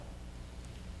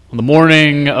On the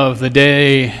morning of the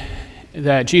day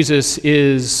that Jesus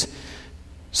is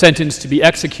sentenced to be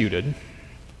executed,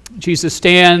 Jesus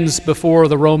stands before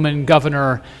the Roman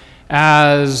governor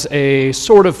as a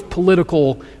sort of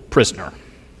political prisoner.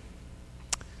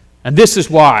 And this is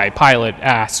why Pilate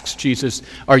asks Jesus,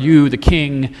 "Are you the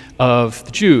king of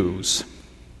the Jews?"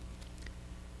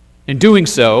 In doing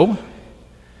so,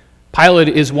 Pilate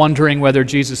is wondering whether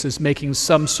Jesus is making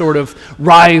some sort of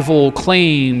rival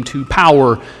claim to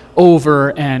power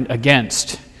over and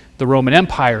against the Roman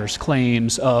Empire's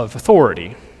claims of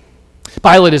authority.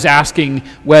 Pilate is asking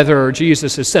whether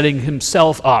Jesus is setting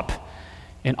himself up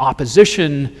in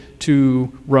opposition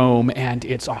to Rome and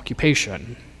its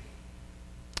occupation.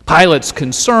 Pilate's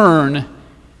concern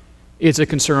is a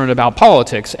concern about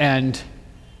politics and,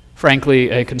 frankly,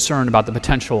 a concern about the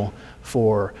potential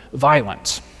for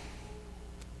violence.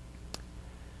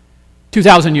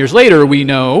 2,000 years later, we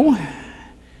know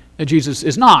that Jesus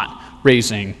is not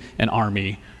raising an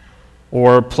army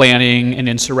or planning an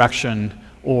insurrection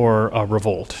or a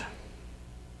revolt.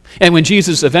 And when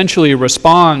Jesus eventually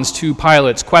responds to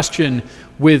Pilate's question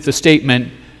with the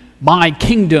statement, "My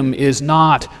kingdom is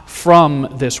not from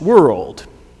this world,"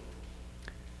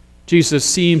 Jesus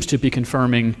seems to be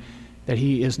confirming that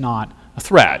he is not a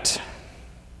threat.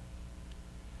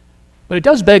 But it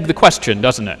does beg the question,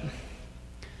 doesn't it?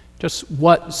 Just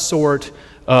what sort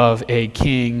of a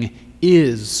king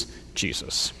is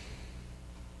Jesus?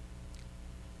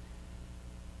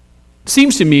 It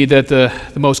seems to me that the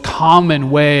most common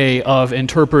way of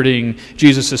interpreting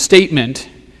Jesus' statement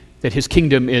that his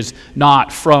kingdom is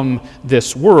not from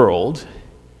this world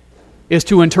is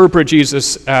to interpret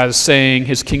Jesus as saying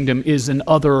his kingdom is an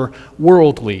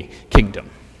otherworldly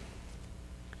kingdom.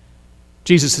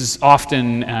 Jesus is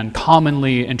often and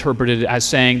commonly interpreted as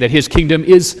saying that his kingdom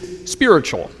is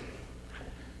spiritual,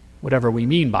 whatever we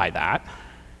mean by that.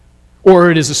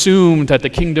 Or it is assumed that the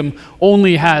kingdom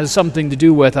only has something to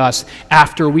do with us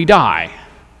after we die,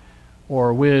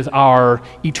 or with our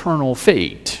eternal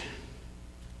fate.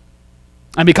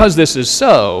 And because this is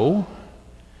so,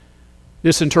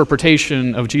 this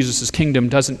interpretation of Jesus' kingdom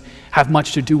doesn't have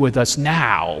much to do with us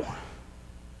now,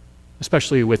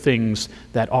 especially with things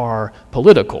that are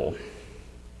political.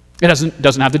 It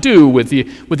doesn't have to do with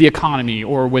the economy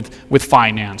or with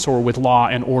finance or with law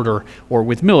and order or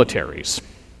with militaries.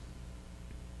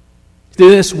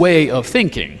 This way of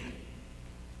thinking,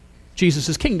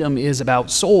 Jesus' kingdom is about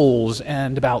souls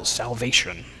and about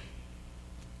salvation.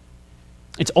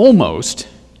 It's almost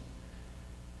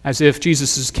as if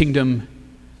Jesus' kingdom,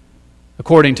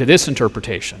 according to this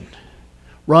interpretation,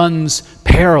 runs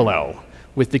parallel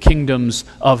with the kingdoms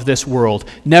of this world,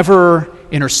 never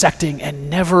intersecting and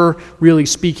never really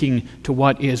speaking to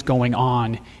what is going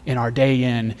on in our day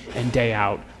in and day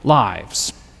out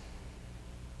lives.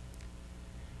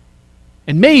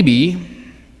 And maybe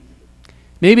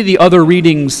the other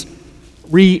readings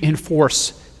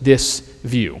reinforce this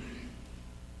view.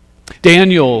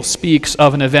 Daniel speaks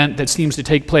of an event that seems to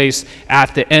take place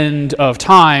at the end of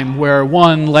time where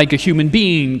one, like a human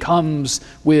being, comes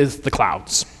with the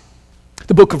clouds.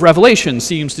 The book of Revelation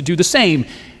seems to do the same,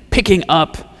 picking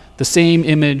up the same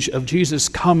image of Jesus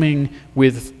coming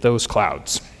with those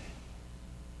clouds.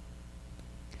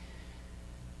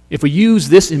 If we use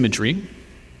this imagery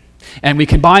and we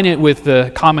combine it with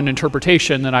the common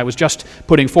interpretation that I was just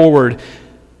putting forward,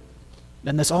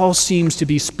 then this all seems to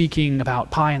be speaking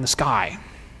about pie in the sky,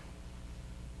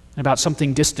 about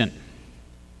something distant,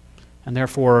 and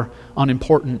therefore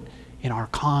unimportant in our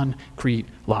concrete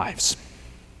lives.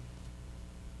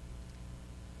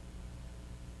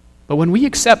 But when we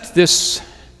accept this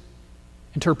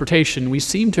interpretation, we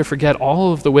seem to forget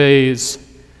all of the ways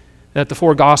that the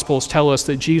four Gospels tell us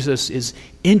that Jesus is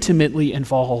intimately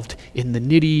involved in the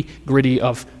nitty-gritty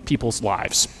of people's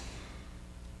lives.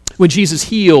 When Jesus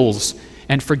heals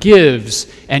and forgives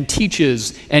and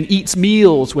teaches and eats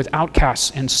meals with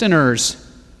outcasts and sinners,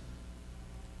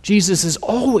 Jesus is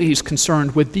always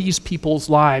concerned with these people's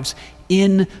lives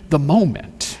in the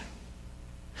moment.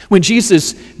 When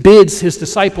Jesus bids his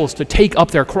disciples to take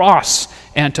up their cross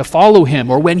and to follow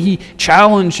him, or when he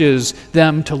challenges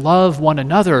them to love one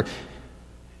another,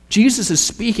 Jesus is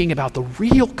speaking about the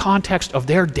real context of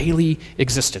their daily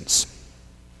existence.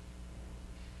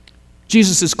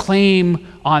 Jesus' claim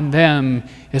on them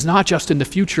is not just in the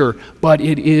future, but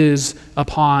it is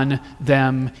upon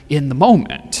them in the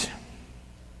moment.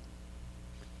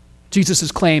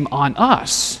 Jesus' claim on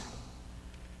us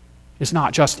is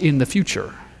not just in the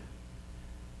future,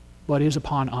 but is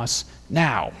upon us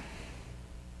now.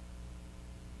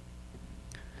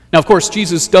 Now, of course,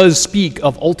 Jesus does speak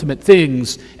of ultimate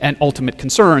things and ultimate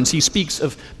concerns. He speaks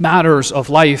of matters of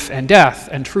life and death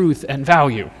and truth and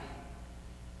value.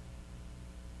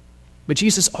 But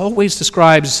Jesus always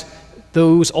describes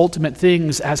those ultimate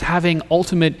things as having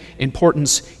ultimate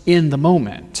importance in the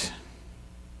moment.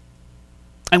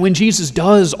 And when Jesus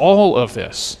does all of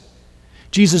this,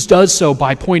 Jesus does so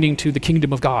by pointing to the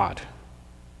kingdom of God.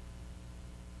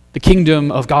 The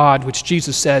kingdom of God, which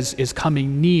Jesus says is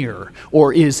coming near,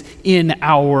 or is in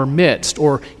our midst,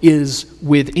 or is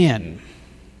within.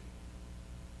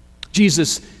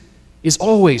 Jesus is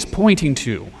always pointing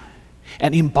to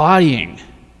and embodying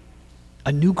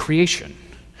a new creation,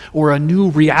 or a new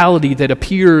reality that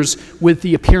appears with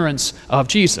the appearance of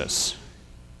Jesus.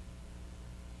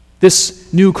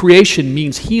 This new creation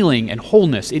means healing and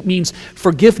wholeness. It means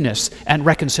forgiveness and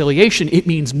reconciliation. It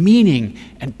means meaning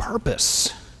and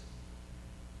purpose.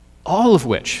 All of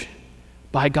which,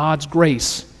 by God's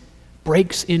grace,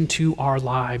 breaks into our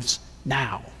lives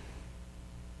now,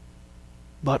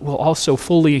 but will also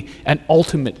fully and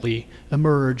ultimately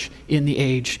emerge in the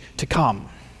age to come.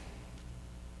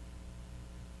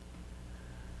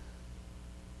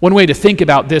 One way to think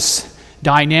about this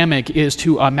dynamic is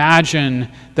to imagine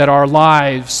that our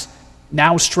lives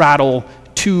now straddle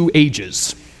two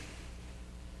ages.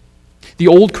 The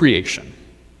old creation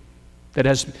that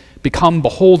has become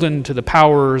beholden to the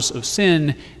powers of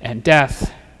sin and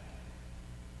death,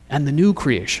 and the new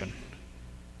creation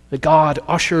that God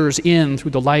ushers in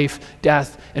through the life,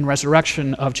 death, and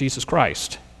resurrection of Jesus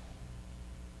Christ,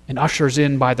 and ushers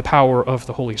in by the power of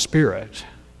the Holy Spirit.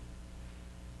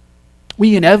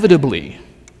 We inevitably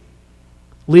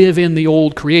live in the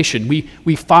old creation.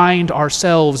 We find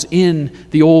ourselves in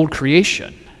the old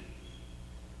creation.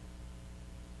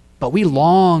 But we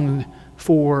long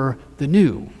for the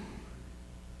new.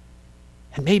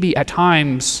 And maybe at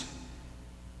times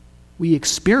we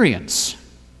experience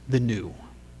the new.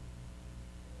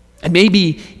 And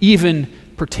maybe even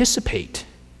participate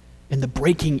in the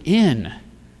breaking in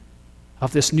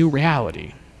of this new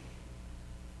reality.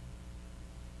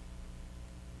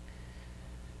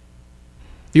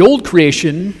 The old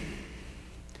creation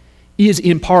is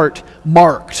in part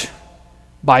marked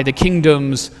by the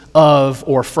kingdoms of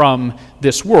or from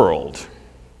this world.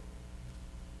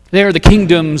 They are the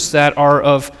kingdoms that are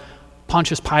of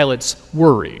Pontius Pilate's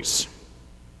worries.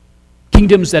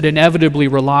 Kingdoms that inevitably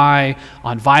rely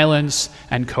on violence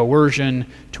and coercion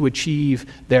to achieve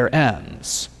their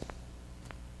ends.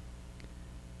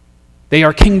 They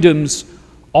are kingdoms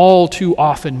all too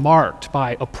often marked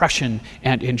by oppression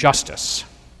and injustice.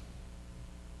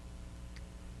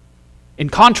 In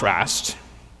contrast,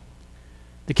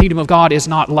 the kingdom of God is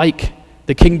not like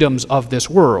the kingdoms of this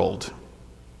world.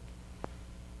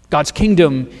 God's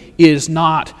kingdom is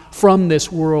not from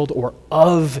this world or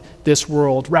of this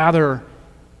world. Rather,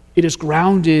 it is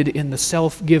grounded in the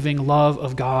self-giving love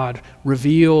of God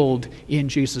revealed in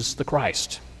Jesus the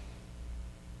Christ.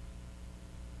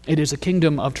 It is a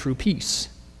kingdom of true peace,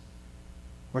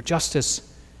 where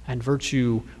justice and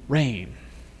virtue reign.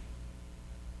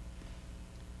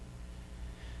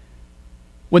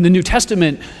 When the New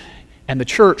Testament and the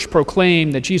church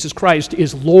proclaim that Jesus Christ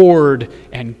is Lord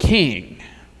and King,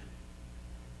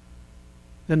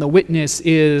 then the witness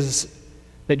is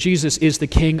that Jesus is the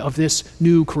King of this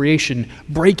new creation,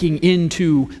 breaking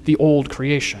into the old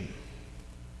creation.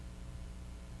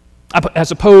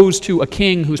 As opposed to a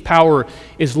king whose power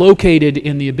is located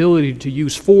in the ability to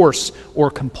use force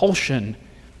or compulsion,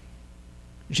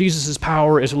 Jesus'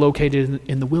 power is located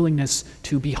in the willingness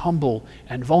to be humble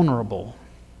and vulnerable.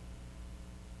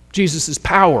 Jesus'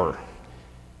 power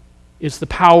is the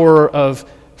power of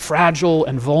fragile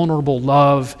and vulnerable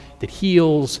love that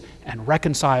heals and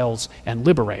reconciles and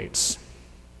liberates.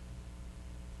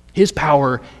 His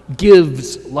power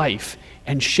gives life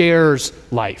and shares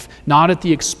life, not at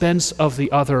the expense of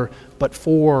the other, but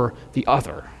for the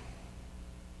other.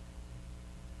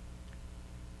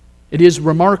 It is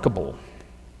remarkable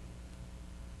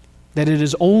that it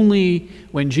is only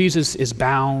when Jesus is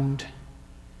bound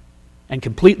and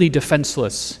completely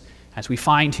defenseless, as we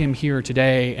find him here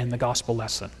today in the gospel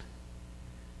lesson,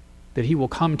 that he will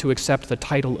come to accept the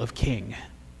title of king.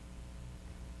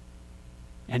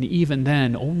 And even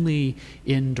then, only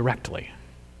indirectly.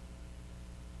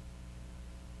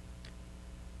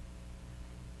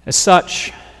 As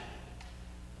such,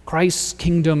 Christ's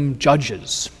kingdom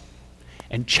judges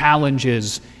and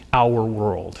challenges our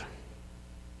world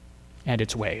and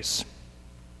its ways.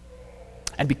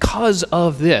 And because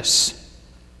of this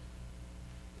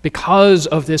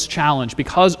challenge,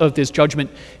 because of this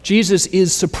judgment, Jesus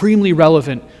is supremely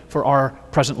relevant for our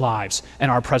present lives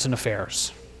and our present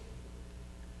affairs.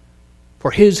 For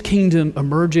his kingdom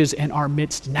emerges in our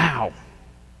midst now,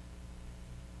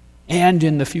 and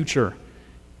in the future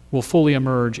will fully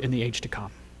emerge in the age to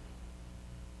come.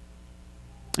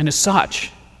 And as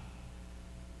such,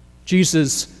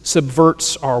 Jesus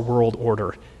subverts our world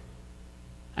order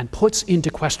and puts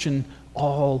into question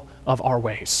all of our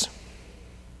ways.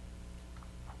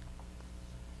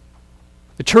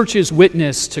 The church's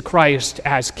witness to Christ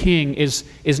as King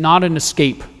is not an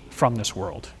escape from this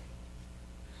world,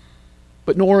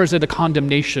 but nor is it a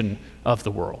condemnation of the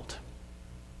world.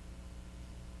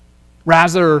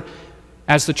 Rather,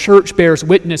 as the church bears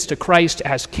witness to Christ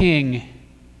as King,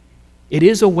 it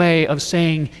is a way of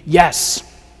saying yes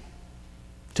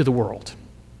to the world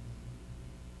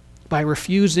by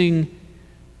refusing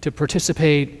to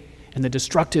participate in the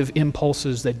destructive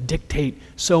impulses that dictate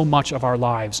so much of our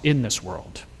lives in this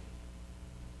world.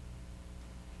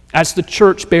 As the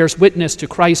church bears witness to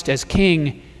Christ as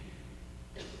King,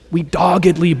 we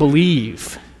doggedly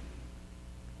believe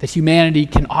that humanity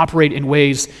can operate in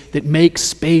ways that make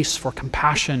space for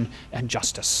compassion and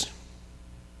justice.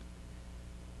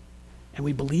 And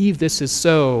we believe this is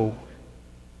so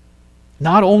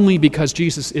not only because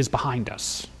Jesus is behind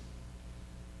us,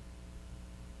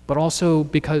 but also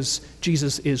because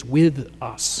Jesus is with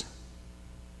us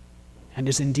and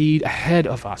is indeed ahead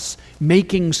of us,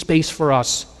 making space for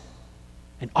us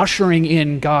and ushering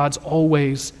in God's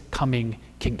always coming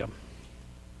kingdom.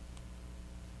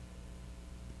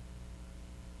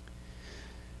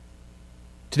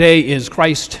 Today is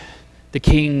Christ the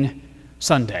King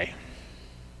Sunday.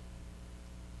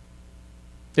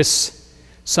 This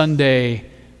Sunday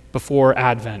before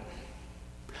Advent,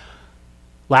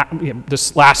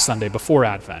 this last Sunday before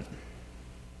Advent,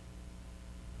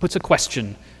 puts a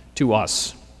question to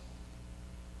us.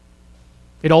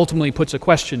 It ultimately puts a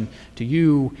question to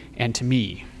you and to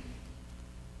me.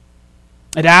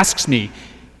 It asks me,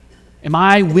 am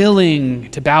I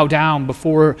willing to bow down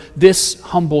before this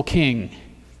humble King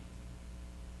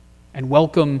and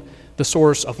welcome the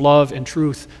source of love and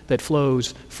truth that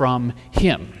flows from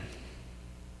him?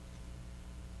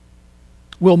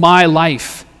 Will my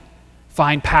life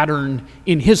find pattern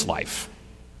in his life?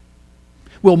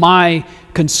 Will my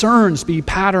concerns be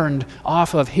patterned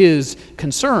off of his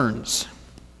concerns?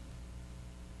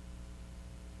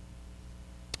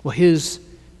 Will his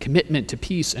commitment to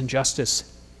peace and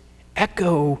justice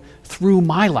echo through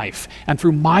my life and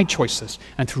through my choices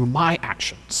and through my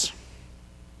actions?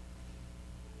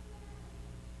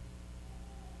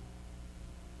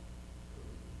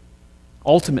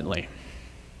 Ultimately,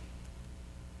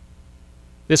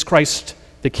 this Christ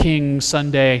the King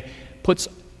Sunday puts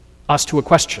us to a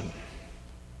question.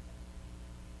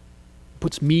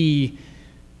 Puts me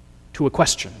to a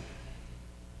question.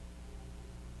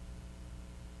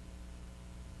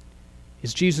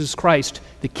 Is Jesus Christ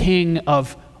the King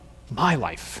of my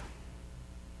life?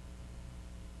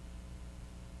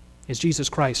 Is Jesus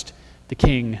Christ the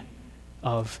King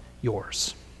of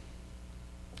yours?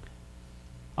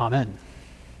 Amen.